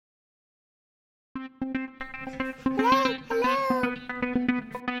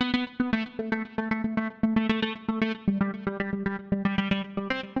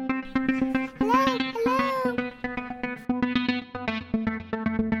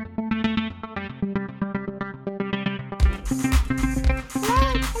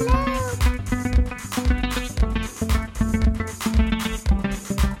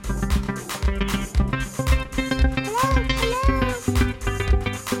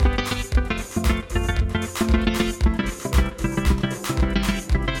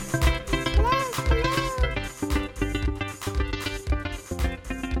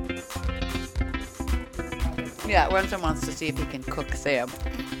Winston wants to see if he can cook Sam.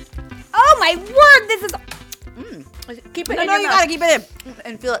 Oh my word! This is. Keep it No, in no, your you mouth gotta keep it in.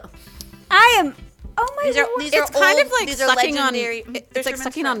 and feel it. I am. Oh my These are word! these It's are kind old, of like these are sucking on. legendary. It's like Fisherman's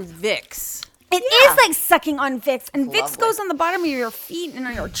sucking on friends. Vicks. It is like sucking on Vicks, and Vicks Lovely. goes on the bottom of your feet and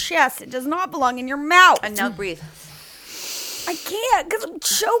on your chest. It does not belong in your mouth. And now breathe. I can't because I'm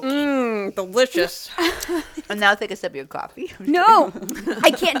choking. Delicious. And now take a sip of your coffee. No,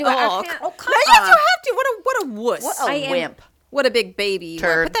 I can't do it. I Oh, can't. oh, come on. Yes, you have to. What a wuss. What a I am- wimp. What a big baby. you are.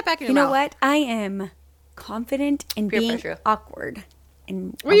 Turd. Put that back in You your know mouth. what? I am confident in Peer being pressure. awkward.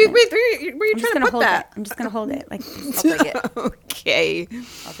 And Were you I'm trying just to gonna put hold that? it. I'm just gonna hold it like this. I'll take it. Okay.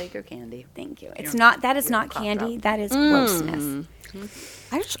 I'll take your candy. Thank you. It's not. That is not cough candy. drop. That is grossness.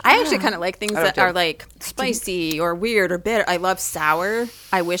 I actually kind of like things that too. are like spicy or weird or bitter. I love sour.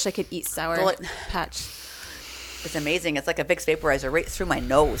 I wish I could eat sour Bullet. patch. It's amazing. It's like a Vicks vaporizer right through my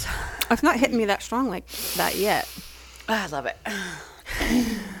nose. It's not hitting me that strong like that yet. I love it.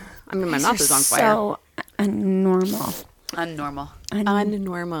 I mean, my mouth is on fire. So unnormal. Unnormal.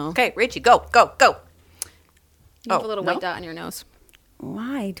 Unnormal. Okay, Rachie, go. You have a Oh, little no? white dot on your nose.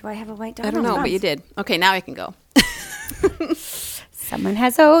 Why do I have a white dot? I don't know, but you did. Okay, now I can go. Someone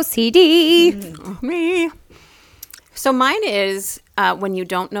has OCD. Oh, me. So mine is when you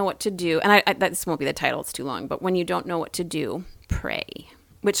don't know what to do, and this won't be the title, it's too long, but when you don't know what to do, pray,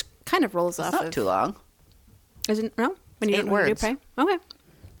 which kind of rolls off Not of... too long. Isn't no? When you 8 don't know what to words. do, pray? Okay.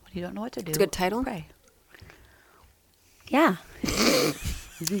 You don't know what to do. It's a good title. Pray. Yeah.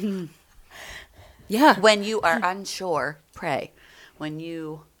 Yeah. When you are unsure, pray. When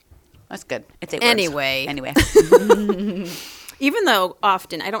you... That's good. It's 8 words. Anyway. Even though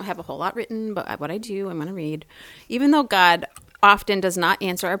often, I don't have a whole lot written, but what I do, I'm going to read. Even though God often does not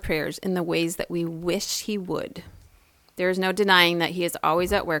answer our prayers in the ways that we wish he would, there is no denying that he is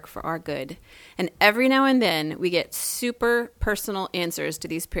always at work for our good. And every now and then, we get super personal answers to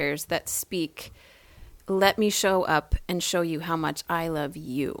these prayers that speak, let me show up and show you how much I love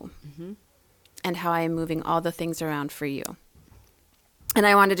you and how I am moving all the things around for you. And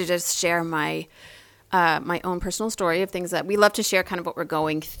I wanted to just share my own personal story of things that we love to share, kind of what we're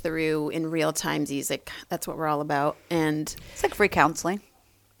going through in real time. Like that's what we're all about. And It's like free counseling.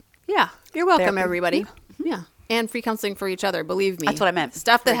 yeah, you're welcome, Therapy. everybody. Yeah. And free counseling for each other, believe me. That's what I meant.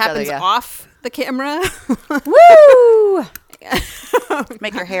 Stuff that For each other, happens yeah. off the camera. Woo!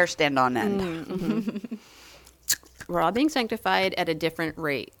 Make your hair stand on end. We're all being sanctified at a different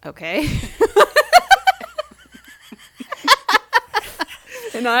rate, okay?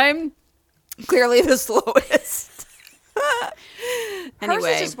 And I'm clearly the slowest. Hers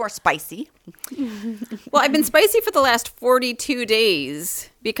Anyway. is just more spicy. Well, I've been spicy for the last 42 days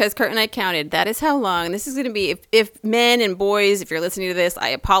because Kurt and I counted. That is how long. This is going to be, if men and boys, if you're listening to this, I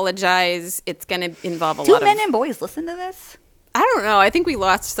apologize. It's going to involve a Do lot men of... and boys listen to this? I don't know. I think we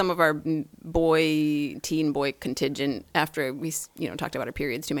lost some of our teen boy contingent after we, talked about our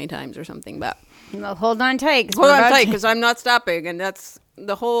periods too many times or something. But Well, hold on tight. 'cause hold we're on about tight to- because I'm not stopping. And that's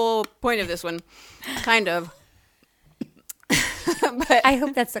the whole point of this one, kind of. But I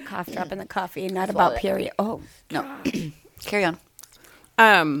hope that's a cough drop in the coffee, not about it. period. Oh, No. Carry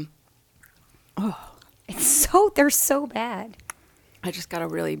on. they're so bad. I just got a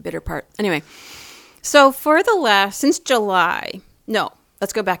really bitter part. Anyway, so since July, no,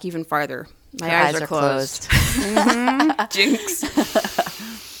 let's go back even farther. My eyes are closed. Jinx.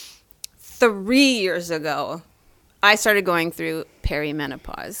 3 years ago, I started going through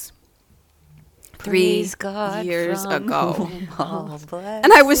perimenopause. Praise 3 God years from ago. all blessings.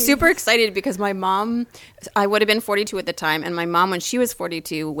 And I was super excited because my mom, I would have been 42 at the time, and my mom, when she was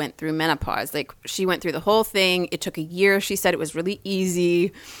 42, went through menopause. Like, she went through the whole thing. It took a year. She said it was really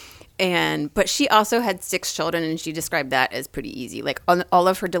easy. But she also had 6 children, and she described that as pretty easy. Like, all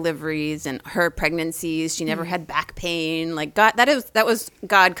of her deliveries and her pregnancies, she never had back pain. Like, God, that was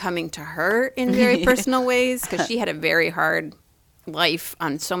God coming to her in very personal ways, because she had a very hard life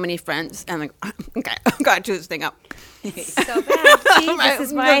on so many fronts. And like, okay, I've got to chew this thing up. So bad. See, this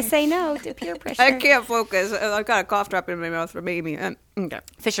is why I say no to peer pressure. I can't focus. I've got a cough drop in my mouth for baby. Okay.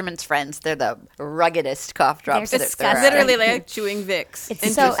 Fisherman's Friends. They're the ruggedest cough drops. They're that there disgusting. are. Literally like chewing Vicks.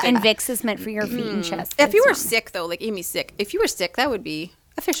 It's so, and Vicks is meant for your feet and chest. If you were It's not- sick, though, like Amy's sick, if you were sick, that would be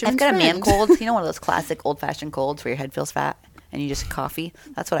a fisherman's I've got a man friend. cold. You know, one of those classic old-fashioned colds where your head feels fat and you just coffee?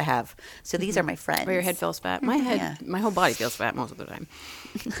 That's what I have. So these are my friends. Where your head feels fat. My whole body feels fat most of the time.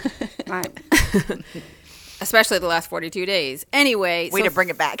 Right. Especially the last 42 days. Anyway. Way to bring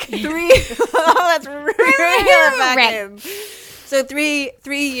it back. 3. Oh, that's really back Right. in. So 3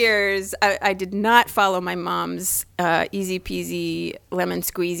 years, I did not follow my mom's easy peasy lemon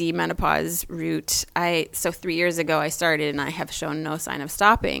squeezy menopause route. So 3 years ago I started, and I have shown no sign of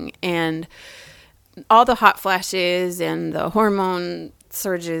stopping. And all the hot flashes and the hormone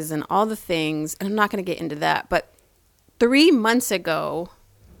surges and all the things, and I'm not going to get into that, but 3 months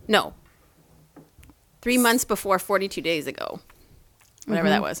before 42 days ago, whatever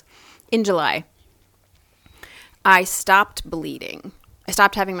that was, in July, I stopped bleeding. I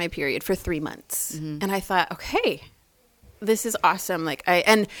stopped having my period for 3 months. And I thought, okay, this is awesome.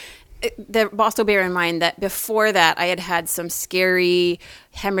 Also bear in mind that before that, I had some scary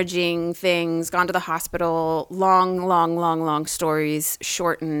hemorrhaging things, gone to the hospital, long stories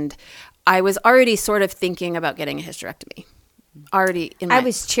shortened. I was already sort of thinking about getting a hysterectomy. I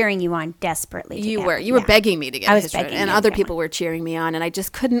was cheering you on desperately. You were begging me to get a hysterectomy, and other people were cheering me on, and I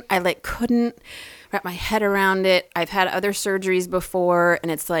just couldn't wrap my head around it. I've had other surgeries before,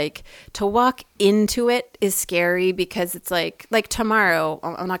 and it's like to walk into it is scary because it's like tomorrow.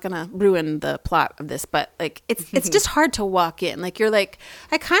 I'm not going to ruin the plot of this, but like it's just hard to walk in. Like you're like,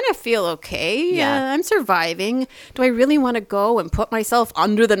 I kind of feel okay. Yeah, I'm surviving. Do I really want to go and put myself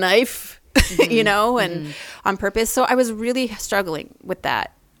under the knife? And on purpose. So I was really struggling with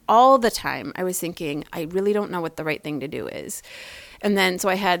that all the time. I was thinking, I really don't know what the right thing to do is. And then, so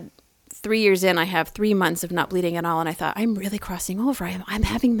I had 3 years in, I have 3 months of not bleeding at all. And I thought, I'm really crossing over. I'm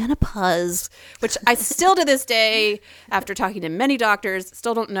having menopause, which I still to this day, after talking to many doctors,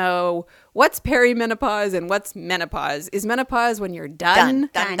 still don't know what's perimenopause and what's menopause. Is menopause when you're done?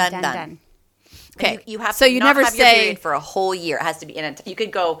 Done. Okay, you have so to you not never have your say period for a whole year. It has to be in you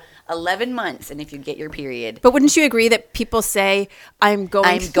could go 11 months, and if you get your period, but wouldn't you agree that people say I'm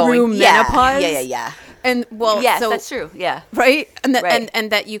going through menopause? Yeah. And well, yes, so, that's true. Yeah, right. And that right.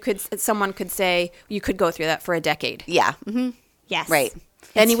 and that someone could say you could go through that for a decade. Yeah. Yes. Right.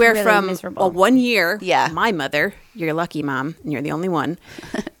 Anywhere really from miserable. 1 year. Yeah. My mother, you're lucky, Mom, and you're the only one.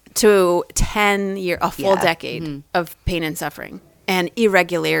 To 10 year, a full decade of pain and suffering. And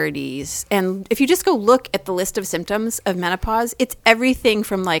irregularities. And if you just go look at the list of symptoms of menopause, it's everything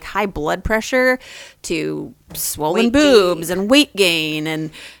from like high blood pressure to swollen boobs and weight gain. And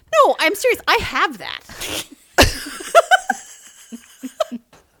no, I'm serious. I have that.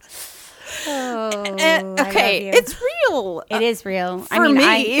 Okay, it's real. It is real. For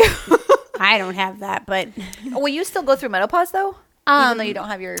me. I don't have that, but Will you still go through menopause though? Even though you don't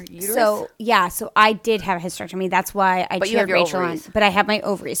have your uterus? So I did have a hysterectomy. That's why I But you have cheered your Rachel ovaries. on. But I have my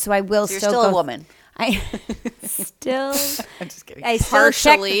ovaries, so I will So you're still still go. a woman. I still. I'm just kidding. I still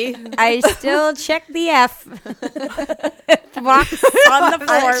Partially. I still check the F. Box on the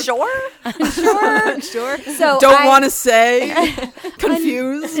floor. Sure. So Don't want to say.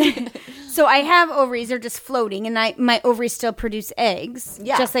 Confused. So I have ovaries; they're just floating, and my ovaries still produce eggs,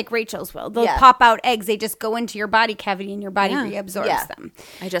 Yeah. just like Rachel's will. They'll Yeah. pop out eggs; they just go into your body cavity, and your body Yeah. reabsorbs Yeah. them.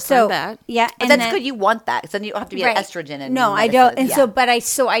 I just So learned that. yeah, But and that's then, good. You want that. So then you don't have to be right. on estrogen and no, I medicine. don't. And Yeah.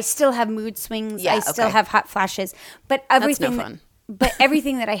 so I still have mood swings. Yeah, I still okay. have hot flashes, but everything. fun. But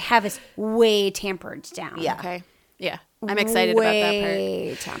everything that I have is way tampered down. Yeah. Okay. Yeah. I'm excited about that part.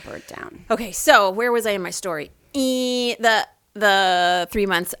 Way tampered down. Okay, so where was I in my story? The 3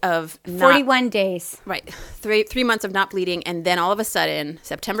 months of 41 days. Right. 3 months of not bleeding, and then all of a sudden,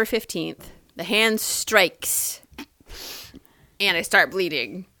 September 15th, the hand strikes and I start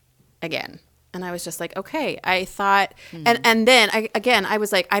bleeding again. And I was just like, okay. I thought, and then I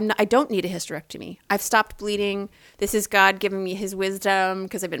was like, I don't need a hysterectomy. I've stopped bleeding. This is God giving me His wisdom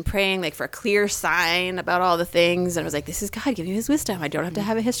because I've been praying like for a clear sign about all the things. And I was like, this is God giving me His wisdom. I don't have to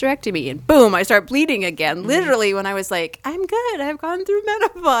have a hysterectomy. And boom, I start bleeding again. Literally, when I was like, I'm good. I've gone through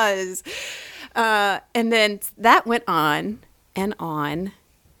menopause. And then that went on and on.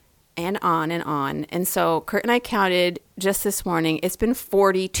 And on and on. And so Kurt and I counted just this morning. It's been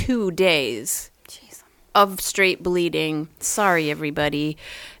 42 days of straight bleeding. Sorry, everybody.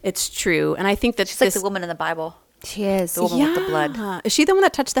 It's true. And I think that She's like the woman in the Bible. She is. The woman with the blood. Is she the one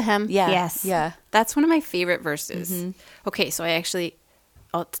that touched the hem? Yeah. Yes. Yeah. That's one of my favorite verses. Okay, so I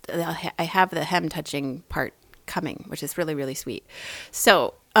have the hem touching part coming, which is really, really sweet.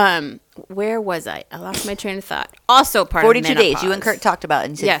 So, where was I? I lost my train of thought. Also part 42 of menopause. days. You and Kurt talked about it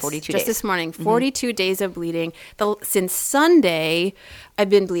and said Yes, 42 just days. this morning. 42 days of bleeding. Since Sunday, I've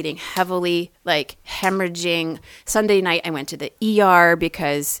been bleeding heavily, like hemorrhaging. Sunday night, I went to the ER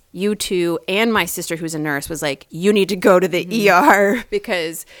because you two and my sister, who's a nurse, was like, you need to go to the ER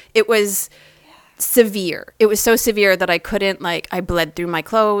because it was severe. It was so severe that I couldn't, I bled through my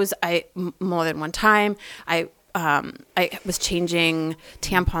clothes. More than one time. I was changing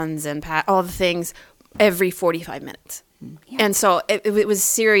tampons and all the things every 45 minutes. And so it was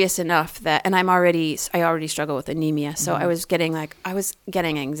serious enough that, and I already struggle with anemia. So I was getting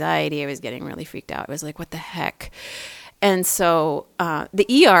anxiety. I was getting really freaked out. I was like, what the heck? And so the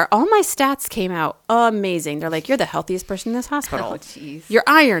ER, all my stats came out amazing. They're like, you're the healthiest person in this hospital. Oh, jeez. Your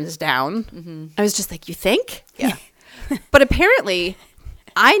iron's down. I was just like, you think? Yeah. But apparently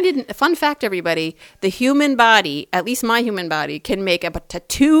I didn't. Fun fact, everybody, the human body, at least my human body, can make up to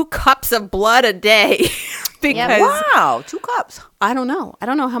 2 cups of blood a day. Because Wow, 2 cups. I don't know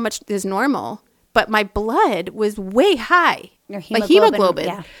how much is normal, but my blood was way high. Your Like hemoglobin, hemoglobin.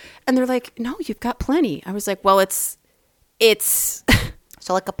 yeah. And they're like, no, you've got plenty. I was like, well, it's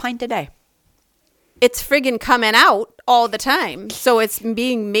So like a pint a day. it's friggin' coming out all the time. So it's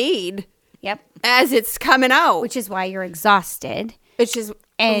being made Yep. as it's coming out, Which is why you're exhausted. which is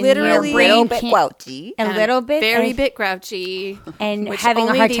And literally your brain Little bit can't- grouchy. A little bit. very and, bit grouchy, and which having a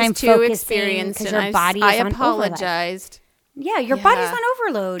only hard these time two focusing experienced, because and your body I is on overload. apologized. Yeah, your Yeah. body's on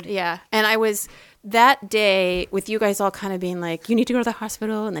overload. Yeah. And I was that day with you guys all kind of being like, you need to go to the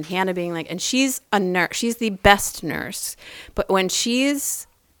hospital. And then Hannah being like, and she's a nurse. She's the best nurse. But when she's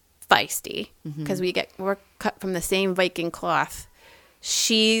feisty, because we're cut from the same Viking cloth,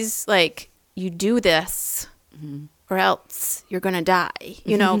 she's like, you do this or else you're going to die,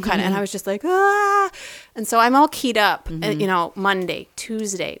 kind of. And I was just like, ah. And so I'm all keyed up, Monday,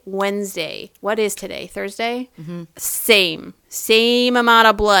 Tuesday, Wednesday. What is today? Thursday? Same amount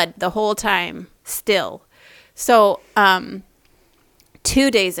of blood the whole time still. So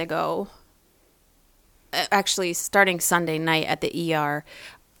 2 days ago, actually starting Sunday night at the ER,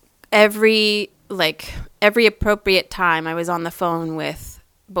 every appropriate time I was on the phone with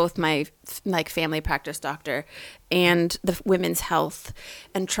both my family practice doctor and the women's health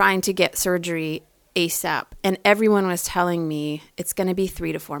and trying to get surgery ASAP. And everyone was telling me it's going to be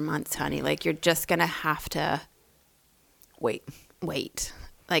 3 to 4 months, honey. Like, you're just going to have to wait.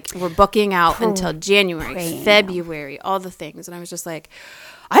 Like, we're booking out until January, praying. February, all the things. And I was just like,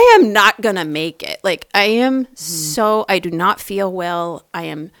 I am not going to make it. Like, I am I do not feel well. I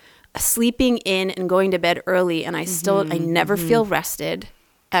am sleeping in and going to bed early. And I never feel rested.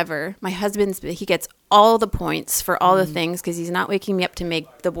 Ever. My he gets all the points for all the things because he's not waking me up to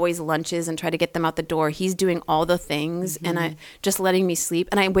make the boys lunches and try to get them out the door. He's doing all the things and I just letting me sleep,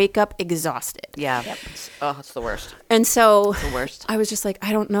 and I wake up exhausted. Yeah. It's the worst. And so The worst. I was just like,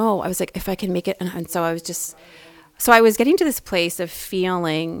 I don't know. I was like, if I can make it. And so I was getting to this place of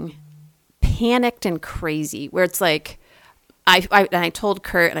feeling panicked and crazy where it's like, I told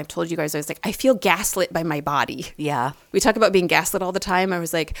Kurt and I've told you guys, I was like, I feel gaslit by my body. Yeah. We talk about being gaslit all the time. I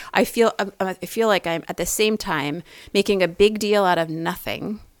was like, I feel like I'm at the same time making a big deal out of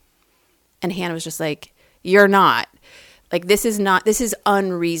nothing. And Hannah was just like, you're not. Like, this is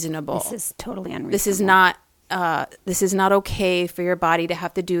unreasonable. This is totally unreasonable. This is not okay for your body to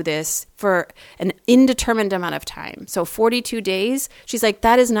have to do this for an indeterminate amount of time. So 42 days, she's like,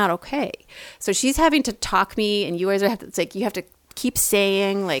 that is not okay. So she's having to talk me, and you guys you have to keep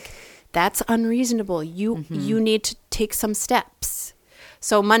saying, like, that's unreasonable. You need to take some steps.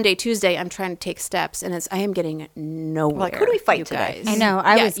 So Monday, Tuesday, I'm trying to take steps, and I am getting nowhere. Like, who do we fight you today? guys. I know.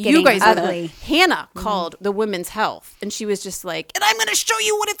 I was getting you guys ugly. Hannah called the women's health, and she was just like, and I'm going to show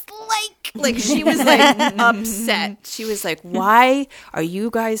you what it's like. Like, she was like upset. She was like, why are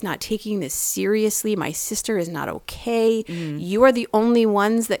you guys not taking this seriously? My sister is not okay. You are the only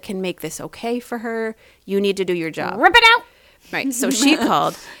ones that can make this okay for her. You need to do your job. Rip it out. Right. So she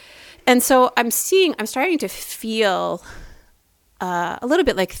called. And so I'm starting to feel a little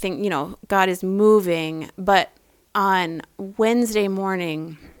bit like God is moving. But on Wednesday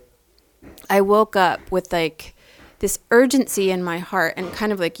morning, I woke up with like this urgency in my heart, and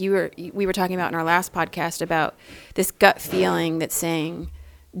kind of like we were talking about in our last podcast about this gut feeling that's saying,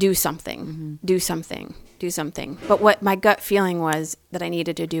 do something, do something, do something. But what my gut feeling was that I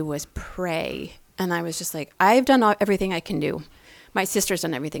needed to do was pray. And I was just like, I've done everything I can do. My sister's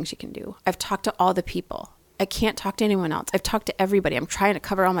done everything she can do. I've talked to all the people. I can't talk to anyone else. I've talked to everybody. I'm trying to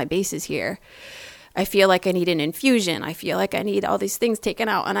cover all my bases here. I feel like I need an infusion. I feel like I need all these things taken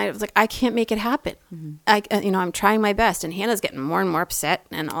out. And I was like, I can't make it happen. I'm trying my best. And Hannah's getting more and more upset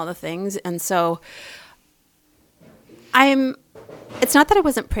and all the things. And so it's not that I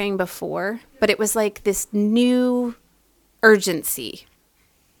wasn't praying before, but it was like this new urgency.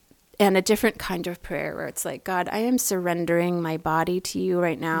 and a different kind of prayer where it's like, God, I am surrendering my body to you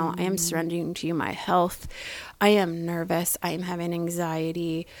right now. I am surrendering to you my health. I am nervous. I am having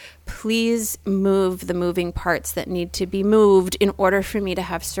anxiety. Please move the moving parts that need to be moved in order for me to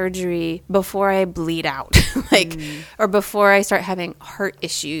have surgery before I bleed out, or before I start having heart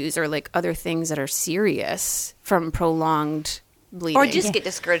issues or like other things that are serious from prolonged bleeding. Or just get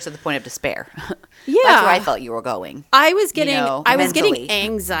discouraged to the point of despair. Yeah. That's where I felt you were going. I was getting mentally.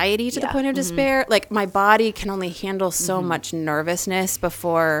 anxiety to the point of despair. Like my body can only handle so much nervousness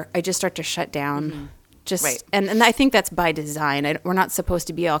before I just start to shut down. Just and I think that's by design. We're not supposed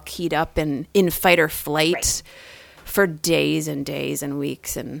to be all keyed up and in fight or flight for days and days and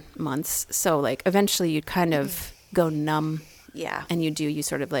weeks and months. So like eventually you kind of go numb. Yeah. And you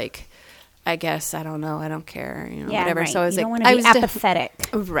sort of like, I guess, I don't know, I don't care, whatever. Right. So I was you like, don't want to be apathetic.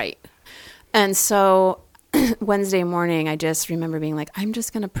 Right. And so Wednesday morning, I just remember being like, I'm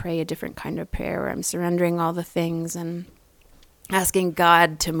just going to pray a different kind of prayer where I'm surrendering all the things and asking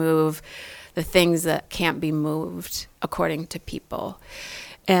God to move the things that can't be moved according to people.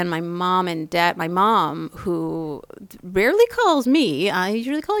 And my mom and dad, my mom, who rarely calls me, I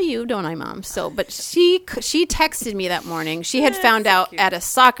usually call you, don't I, Mom? So, but she texted me that morning. She had found out at a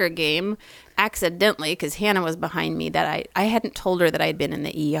soccer game accidentally, because Hannah was behind me, that I hadn't told her that I had been in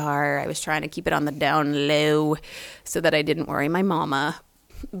the ER. I was trying to keep it on the down low so that I didn't worry my mama.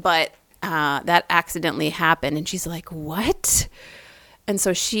 But that accidentally happened. And she's like, what? And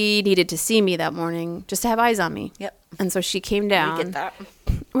so she needed to see me that morning just to have eyes on me. Yep. And so she came down. We get that.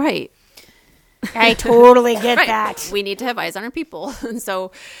 Right. I totally get Right. that. We need to have eyes on our people. And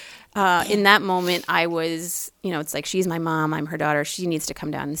so in that moment, I was, it's like, she's my mom, I'm her daughter. She needs to come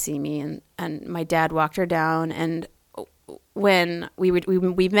down and see me. And my dad walked her down. And when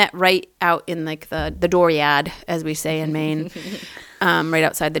we met right out in like the dooryard, as we say in Maine, right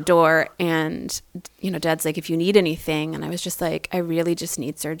outside the door. And, Dad's like, if you need anything. And I was just like, I really just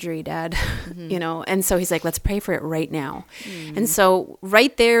need surgery, Dad, And so he's like, let's pray for it right now. And so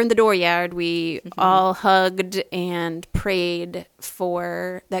right there in the dooryard, we all hugged and prayed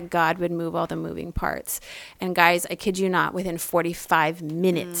for that God would move all the moving parts. And guys, I kid you not, within 45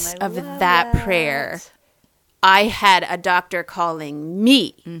 minutes of that prayer, I had a doctor calling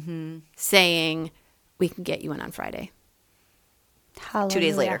me saying, we can get you in on Friday. Hallelujah. 2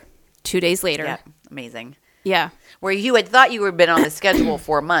 days later. 2 days later. Yeah. Amazing. Yeah. Where you had thought you had been on the schedule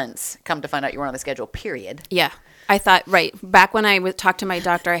for months, come to find out you were on the schedule, period. Yeah. I thought, right, back when I talked to my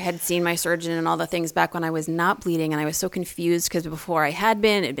doctor, I had seen my surgeon and all the things back when I was not bleeding, and I was so confused because before I had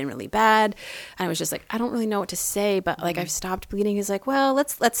been, it had been really bad. And I was just like, I don't really know what to say, but like I've stopped bleeding. He's like, well,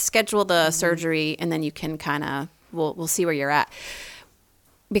 let's schedule the surgery, and then you can kind of, we'll see where you're at.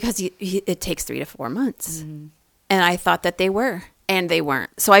 Because it takes 3 to 4 months. And I thought that they were, and they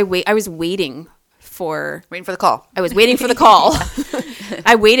weren't. So I was waiting for the call. I was waiting for the call.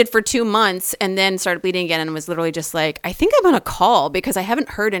 I waited for 2 months and then started bleeding again and was literally just like, I think I'm on a call because I haven't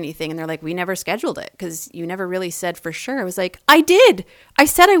heard anything. And they're like, we never scheduled it because you never really said for sure. I was like, I did. I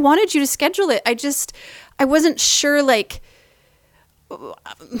said I wanted you to schedule it. I wasn't sure, like,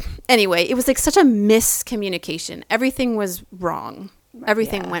 anyway, it was like such a miscommunication. Everything was wrong.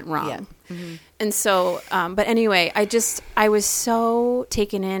 Everything went wrong. Yeah. Mm-hmm. And so, but anyway, I was so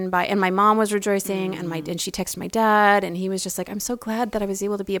taken in by, and my mom was rejoicing and she texted my dad and he was just like, I'm so glad that I was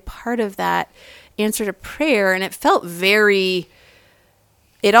able to be a part of that answer to prayer. And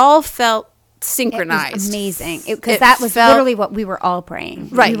it all felt synchronized. It was amazing. Because that was literally what we were all praying.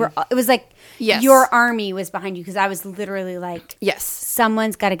 Right. It was like Yes. your army was behind you because I was literally like, Yes.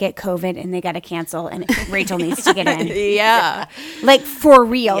 someone's got to get COVID and they got to cancel and Rachel needs to get in. Yeah. Like for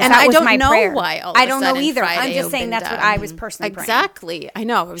real. And that I was don't my know prayer. why all of I a don't know sudden either. I'm Friday just saying opened that's what up. I was personally praying. Exactly. I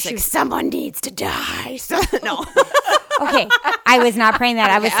know. I was like, someone needs to die. No. Okay. I was not praying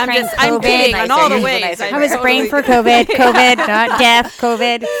that. I was praying COVID. I'm kidding on all the ways. I was praying for COVID, not death,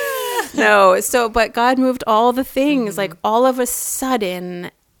 COVID. No. So, but God moved all the things like all of a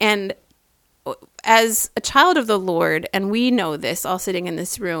sudden. And as a child of the Lord, and we know this all sitting in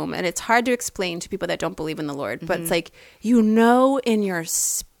this room, and it's hard to explain to people that don't believe in the Lord, but it's like, in your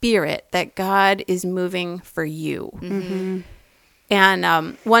spirit that God is moving for you.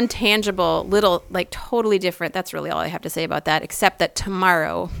 And one tangible little, like totally different, that's really all I have to say about that, except that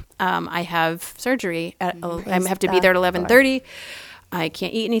tomorrow I have surgery. I have to be there at 11:30. I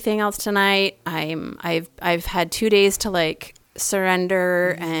can't eat anything else tonight. I've had 2 days to like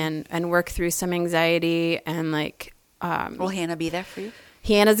surrender and work through some anxiety and like Will Hannah be there for you?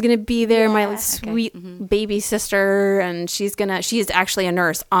 Hannah's gonna be there, my Yeah. sweet baby sister, and she is actually a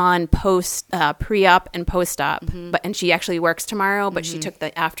nurse on pre-op and post-op, and she actually works tomorrow, but she took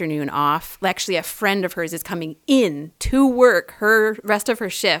the afternoon off. Actually, a friend of hers is coming in to work her rest of her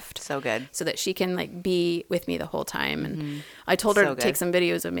shift, So good. so that she can like be with me the whole time. And I told her So to good. take some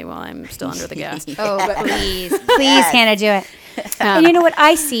videos of me while I'm still under the gas. Oh, but please, Hannah, do it. And you know what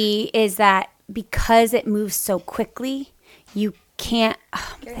I see is that because it moves so quickly, you can't.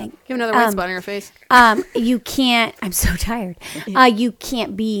 Oh, thank You have another white spot on your face. you can't. I'm so tired. You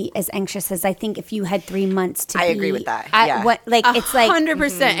can't be as anxious as I think if you had 3 months to. I be agree with that. at Yeah. what like it's like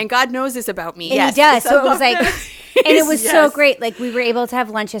 100%, and God knows this about me. And Yes. he does. So it I was like, and it was so Yes. great. Like we were able to have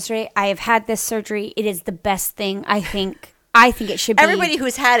lunch yesterday. I have had this surgery. It is the best thing. I think it should be. Everybody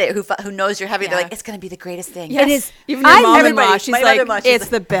who's had it, who knows you're having, they're Yeah. like, it's going to be the greatest thing. It is. Even your mom-in-law, everybody- she's my like, mother-in-law, she's it's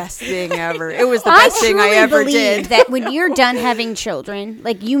like- the best thing ever. It was the I best thing I truly ever believe did. that when you're done having children,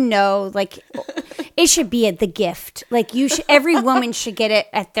 like like it should be the gift. Like every woman should get it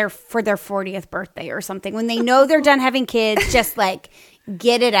for their 40th birthday or something. When they know they're done having kids, just like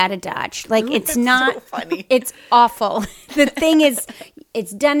get it out of Dodge. Like it's not so funny. It's awful. The thing is,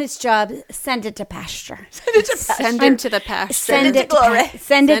 it's done its job. Send it to pasture. Send him to the pasture. Send it it to glory.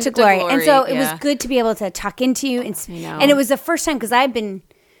 Send it to glory. And so it yeah. was good to be able to talk into you, and know. it was the first time because I've been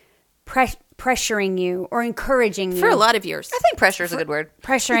pressuring you or encouraging you For a lot of years. I think pressure is a good word.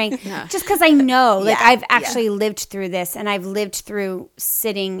 pressuring just because I know, like Yeah, I've actually lived through this, and I've lived through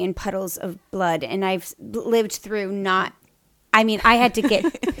sitting in puddles of blood, and I've lived through not. I mean, I had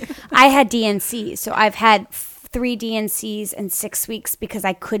DNCs, so I've had 3 DNCs in 6 weeks because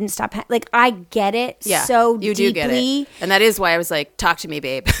I couldn't stop. Like I get it Yeah, so you deeply. do get it. And that is why I was like, talk to me,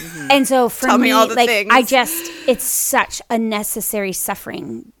 babe. And so for Tell me me, all the like things. it's such a necessary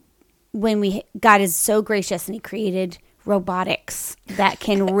suffering when God is so gracious and He created robotics that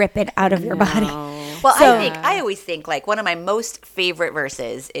can rip it out of your body. Well, So- I always think like one of my most favorite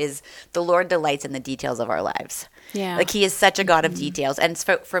verses is the Lord delights in the details of our lives. Yeah. Like He is such a God of details. And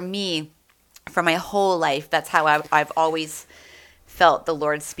for me, for my whole life, that's how I've always felt the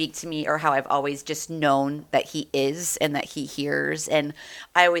Lord speak to me, or how I've always just known that He is and that He hears. And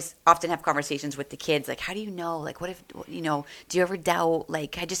I always often have conversations with the kids, like, how do you know? Like, what if, do you ever doubt?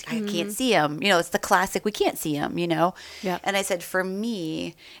 Like, I can't see Him. It's the classic, we can't see Him, Yep. And I said, for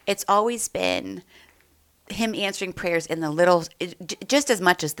me, it's always been Him answering prayers in the little, just as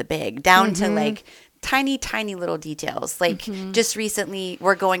much as the big, down to like tiny, tiny little details. Like just recently,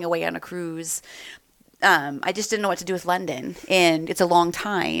 we're going away on a cruise. I just didn't know what to do with London, and it's a long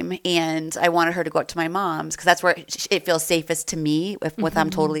time, and I wanted her to go up to my mom's because that's where it feels safest to me if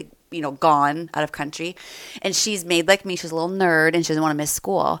I'm totally gone out of country. And she's made like me, she's a little nerd, and she doesn't want to miss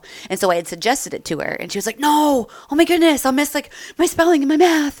school. And so I had suggested it to her, and she was like, no, oh my goodness, I'll miss like my spelling and my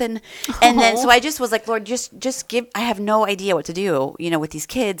math. And then so I just was like, Lord, just give, I have no idea what to do, with these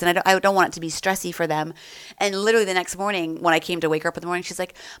kids, and I don't want it to be stressy for them. And literally the next morning when I came to wake her up in the morning, she's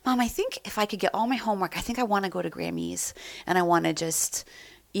like, Mom, I think if I could get all my homework, I think I want to go to Grammy's, and I want to just,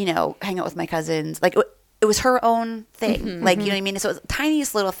 hang out with my cousins. Like it was her own thing. Like, you know what I mean? So it was the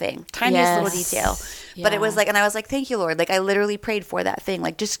tiniest little thing, tiniest little detail. But it was like, and I was like, thank you, Lord. Like I literally prayed for that thing.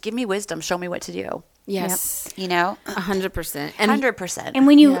 Like, just give me wisdom. Show me what to do. Yes. 100%. 100%. And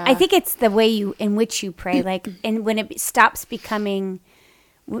when you, Yeah. I think it's the way in which you pray, like, and when it stops becoming,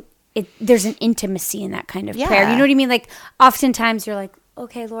 there's an intimacy in that kind of prayer. You know what I mean? Like, oftentimes you're like,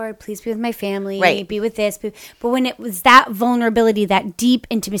 okay, Lord, please be with my family, Right. be with this. But when it was that vulnerability, that deep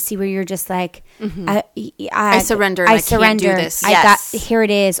intimacy where you're just like, I surrender and I can't do this. Yes. Here it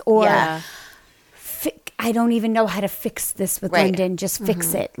is. Or Yeah. I don't even know how to fix this with Right. London. Just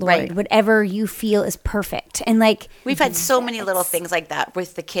fix it, Lord. Right. Whatever you feel is perfect. And like, We've had so many little things like that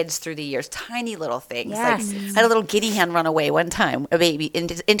with the kids through the years. Tiny little things. Yes. Like I had a little guinea hen run away one time, a baby,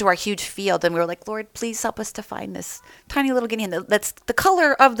 into our huge field, and we were like, Lord, please help us to find this tiny little guinea hen that's the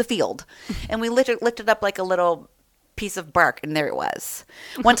color of the field. And we lifted up like a little piece of bark, and there it was.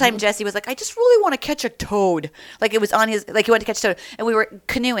 One time Jesse was like, I just really want to catch a toad. Like it was on his, like he wanted to catch a toad, and we were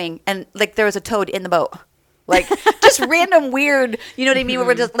canoeing, and like there was a toad in the boat. Like just random weird, you know what I mean?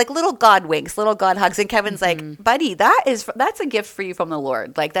 We're just like little God winks, little God hugs. And Kevin's like, buddy, that's a gift for you from the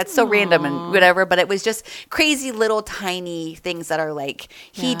Lord. Like that's so random and whatever. But it was just crazy little tiny things that are like,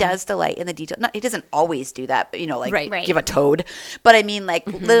 He does delight in the detail. He doesn't always do that, but like Right. give a toad. But I mean like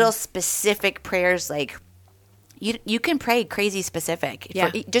little specific prayers, like you can pray crazy specific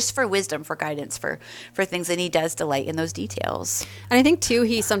just for wisdom, for guidance, for things. And He does delight in those details. And I think too,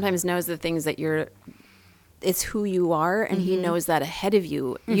 He sometimes knows the things that it's who you are, and he knows that ahead of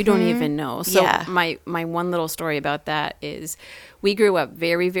you. You don't even know. So Yeah. my one little story about that is we grew up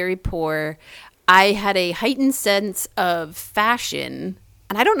very, very poor. I had a heightened sense of fashion,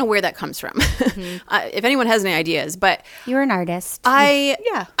 and I don't know where that comes from. If anyone has any ideas, but You're an artist. I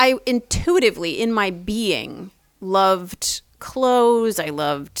intuitively in my being loved clothes. I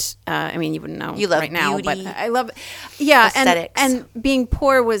loved, I mean, you wouldn't know You love right now, but beauty, I love, aesthetics. and being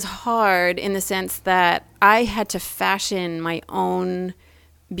poor was hard in the sense that I had to fashion my own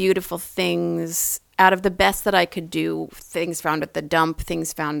beautiful things out of the best that I could do. Things found at the dump,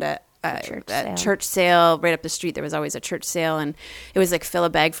 things found at church sale right up the street. There was always a church sale, and it was like fill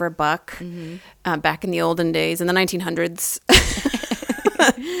a bag for $1 back in the olden days in the 1900s.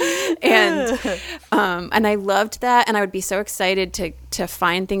 And I loved that, and I would be so excited to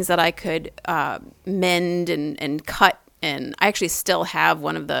find things that I could mend and cut. And I actually still have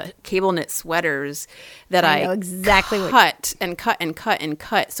one of the cable knit sweaters that I know exactly cut and cut and cut and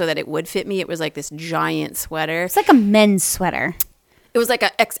cut so that it would fit me. It was like this giant sweater. It's like a men's sweater. It was like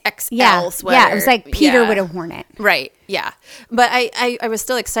a XXL sweater. Yeah, it was like Peter would have worn it. Right, yeah. But I was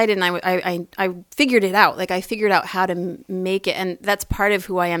still excited, and I figured it out. Like, I figured out how to make it, and that's part of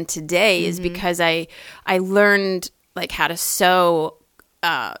who I am today is because I learned, like, how to sew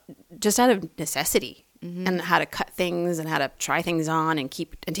just out of necessity. And how to cut things and how to try things on and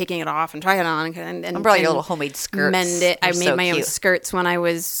keep and taking it off and try it on and brought your little homemade skirts. Mend it. I They're made so my own cute. skirts when I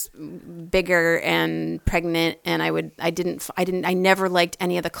was bigger and pregnant, and I never liked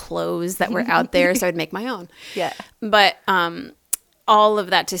any of the clothes that were out there, so I'd make my own. Yeah. But all of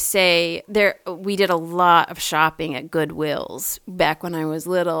that to say, we did a lot of shopping at Goodwill's back when I was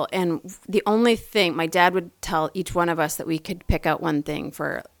little, and the only thing my dad would tell each one of us that we could pick out one thing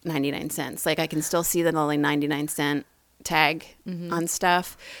for 99 cents. Like, I can still see the only 99-cent tag on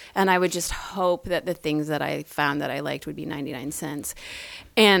stuff, and I would just hope that the things that I found that I liked would be 99 cents.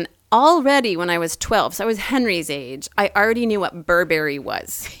 And already when I was 12, so I was Henry's age, I already knew what Burberry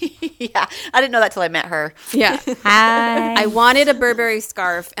was. Yeah. I didn't know that till I met her. Yeah. Hi. I wanted a Burberry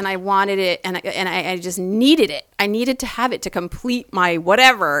scarf, and I wanted it, and I just needed it. I needed to have it to complete my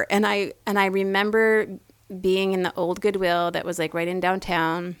whatever. And I remember being in the old Goodwill that was like right in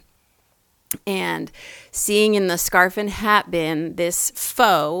downtown, and seeing in the scarf and hat bin this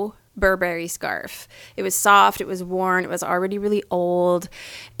faux Burberry scarf. It was soft, it was worn, it was already really old.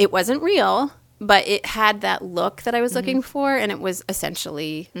 It wasn't real, but it had that look that I was looking for, and it was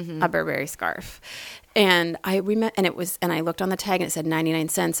essentially a Burberry scarf. And I remember, and I looked on the tag and it said 99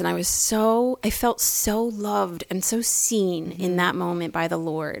 cents, and I felt so loved and so seen in that moment by the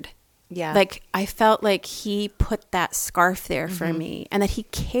Lord. Yeah. Like, I felt like he put that scarf there for me, and that he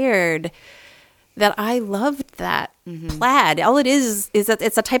cared that I loved that plaid. All it is that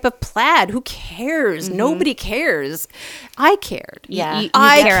it's a type of plaid. Who cares? Nobody cares. I cared. Yeah. You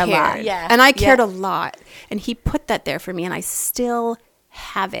I care a cared. lot. Yeah. And I cared Yeah. a lot. And he put that there for me, and I still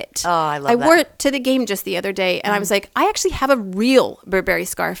have it. Oh, I love that. I wore it to the game just the other day, and I was like, I actually have a real Burberry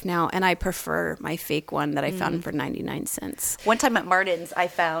scarf now, and I prefer my fake one that I found for 99 cents. One time at Martin's, I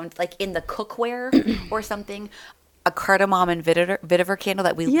found, like, in the cookware or something, a cardamom and vetiver candle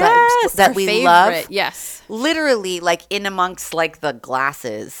that we Our we favorite. love. Yes. Literally, like, in amongst, like, the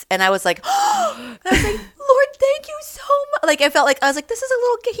glasses. And I was like, oh, I was like, Lord, thank you so much. Like, I felt like, I was like, this is a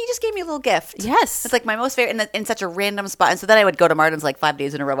little gift. He just gave me a little gift. Yes. It's like my most favorite in such a random spot. And so then I would go to Martin's like 5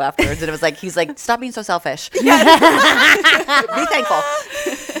 days in a row afterwards. And it was like, he's like, stop being so selfish. Be thankful.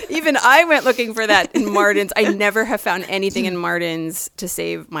 Even I went looking for that in Martin's. I never have found anything in Martin's to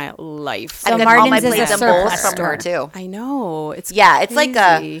save my life. So I've got all my Martin's is plates a and bowls surplus from her, store. too. I know. It's Yeah, it's like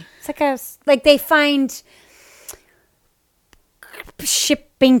a- crazy. It's like they find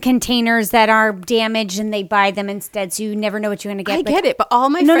shipping containers that are damaged and they buy them instead, so you never know what you're going to get. I get it, but all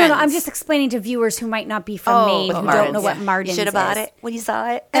my no, friends. No, I'm just explaining to viewers who might not be from Maine, who don't know what Martin's Should have bought is. it when you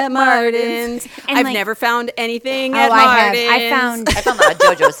saw it at Martin's. And I've like- never found anything Oh, at I Martin's. have. I found. I found a lot of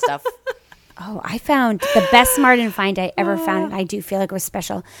JoJo's stuff. Oh, I found the best Martin find I ever found, and I do feel like it was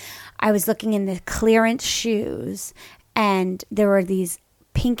special. I was looking in the clearance shoes, and there were these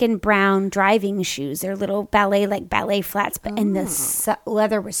pink and brown driving shoes. They're little ballet flats, but and the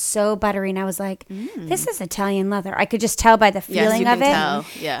leather was so buttery, and I was like, "This is Italian leather." I could just tell by the Yes, feeling you of can it. tell.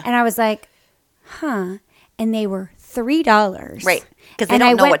 Yeah. And I was like, "Huh." And they were $3. Right. Because they And don't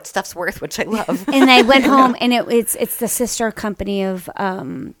I know went- what stuff's worth, which I love. And I went home, and it's the sister company of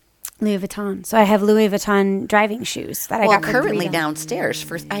Louis Vuitton. So I have Louis Vuitton driving shoes that I got for currently $3. downstairs,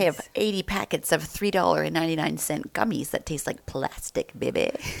 I have 80 packets of $3.99 gummies that taste like plastic,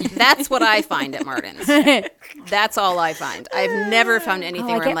 baby. That's what I find at Martin's. That's all I find. I've never found anything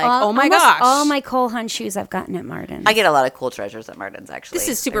where I'm like, oh my almost gosh. all my Cole Hunt shoes I've gotten at Martin's. I get a lot of cool treasures at Martin's, actually. This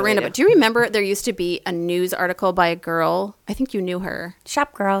is super I really random, but do you remember there used to be a news article by a girl? I think you knew her.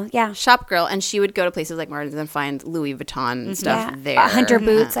 Shop girl, yeah. Shop girl, and she would go to places like Martin's and find Louis Vuitton stuff there. Hunter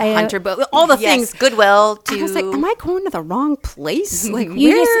boots. Hunter boots. All the things. Goodwill, too. I was like, am I going to the wrong place? Like,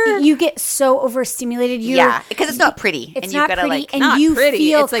 You get so overstimulated. Yeah, because it's not pretty. It's and not you've gotta, pretty, like, and not you pretty.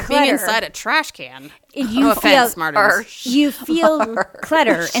 feel It's like clutter. being inside a trash can. You No feel offense, Martin's. You feel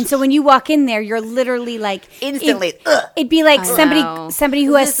clutter, and so when you walk in there, you're literally like instantly, It'd be like know. somebody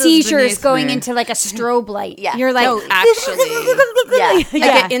who has This is seizures beneath going me. into like a strobe light. Yeah. You're like, No, actually. yeah. I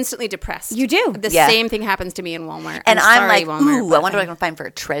get instantly depressed. You do. The Yeah. same thing happens to me in Walmart. And I'm sorry, like, Walmart, ooh, but I wonder what I can find for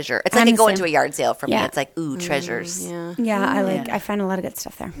a treasure. It's like I'm I the go same. into a yard sale for me. Yeah. It's like, ooh, treasures. Yeah. yeah, I find a lot of good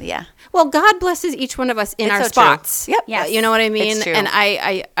stuff there. Yeah. Well, God blesses each one of us in It's our so spots. true. Yep. Yes. You know what I mean? It's true. And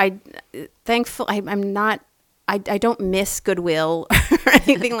I thankful. I'm not. I don't miss Goodwill or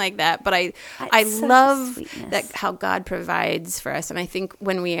anything like that, but I such love sweetness. that how God provides for us. And I think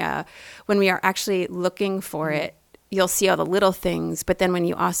when we are actually looking for it, you'll see all the little things. But then when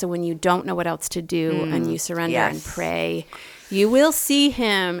you don't know what else to do and you surrender and Yes. pray, you will see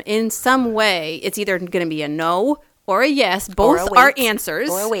Him in some way. It's either going to be a no or a yes. Both Or a are wait. answers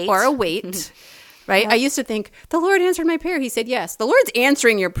Or a wait. Or a wait. Right? I used to think, the Lord answered my prayer. He said yes. The Lord's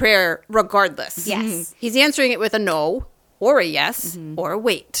answering your prayer regardless. Yes. He's answering it with a no or a yes or a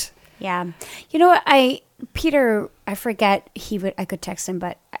wait. Yeah. You know what? Peter, I forget I could text him,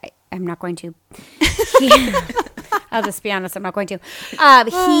 but I'm not going to. I'll just be honest, I'm not going to.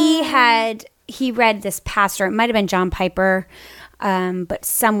 He read this pastor, it might have been John Piper, but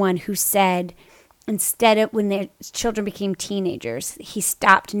someone who said, instead of when their children became teenagers, he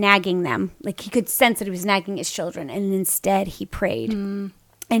stopped nagging them. Like he could sense that he was nagging his children, and instead he prayed. And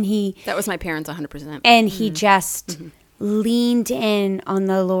That was my parents 100%. And he just leaned in on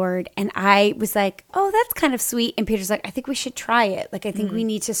the Lord. And I was like, oh, that's kind of sweet. And Peter's like, I think we should try it. Like, I think we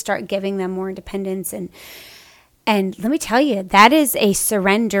need to start giving them more independence. And let me tell you, that is a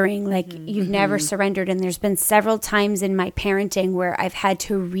surrendering like you've never surrendered. And there's been several times in my parenting where I've had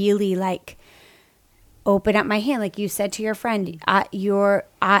to really like open up my hand. Like you said to your friend, you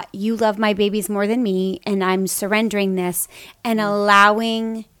love my babies more than me. And I'm surrendering this and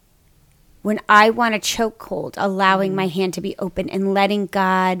allowing, when I want a chokehold, allowing my hand to be open and letting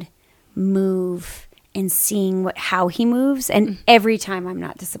God move and seeing how he moves. And every time I'm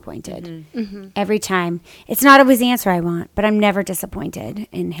not disappointed. Every time. It's not always the answer I want, but I'm never disappointed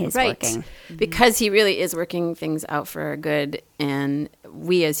in his working. Because he really is working things out for our good. And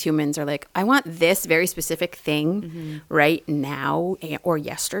we as humans are like, I want this very specific thing right now or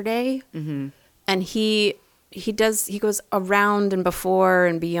yesterday. And he goes around and before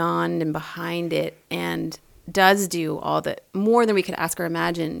and beyond and behind it and does do all that more than we could ask or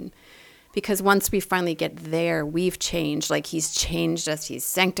imagine. Because once we finally get there, we've changed. Like he's changed us. He's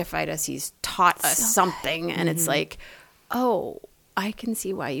sanctified us. He's taught us something. And it's like, oh, I can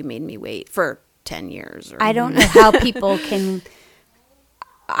see why you made me wait for 10 years. Or I don't know how people can.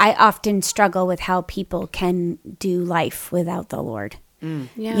 I often struggle with how people can do life without the Lord.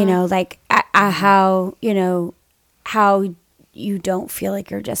 Yeah. You know, like how you don't feel like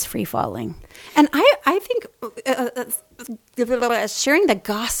you're just free falling. And I think sharing the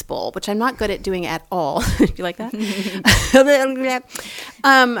gospel, which I'm not good at doing at all. Do you like that?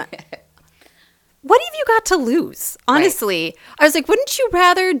 What have you got to lose? Honestly, right. I was like, wouldn't you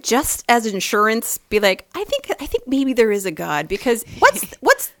rather just as insurance be like, I think maybe there is a God, because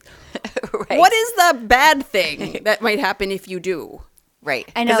what's right. What is the bad thing that might happen if you do? Right.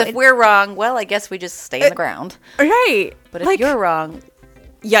 I know. Because if we're wrong, well, I guess we just stay on the ground. Right. But if you're wrong,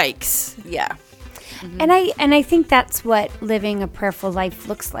 yikes. Yeah. And I think that's what living a prayerful life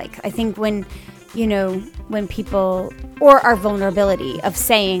looks like. I think when people, or our vulnerability of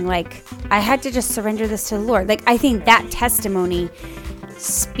saying like, I had to just surrender this to the Lord. Like, I think that testimony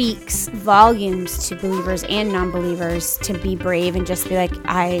speaks volumes to believers and non-believers to be brave and just be like,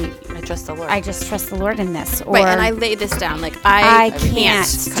 I trust the Lord. I just trust the Lord in this. Or, right, and I lay this down. Like, I can't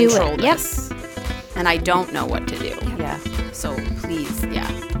do control it. this. And I don't know what to do. Yeah. So please, yeah.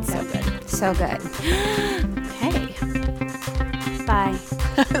 So good. So good. Okay. Bye.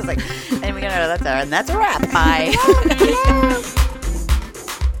 I was like, and we got out of that, and that's a wrap. Bye.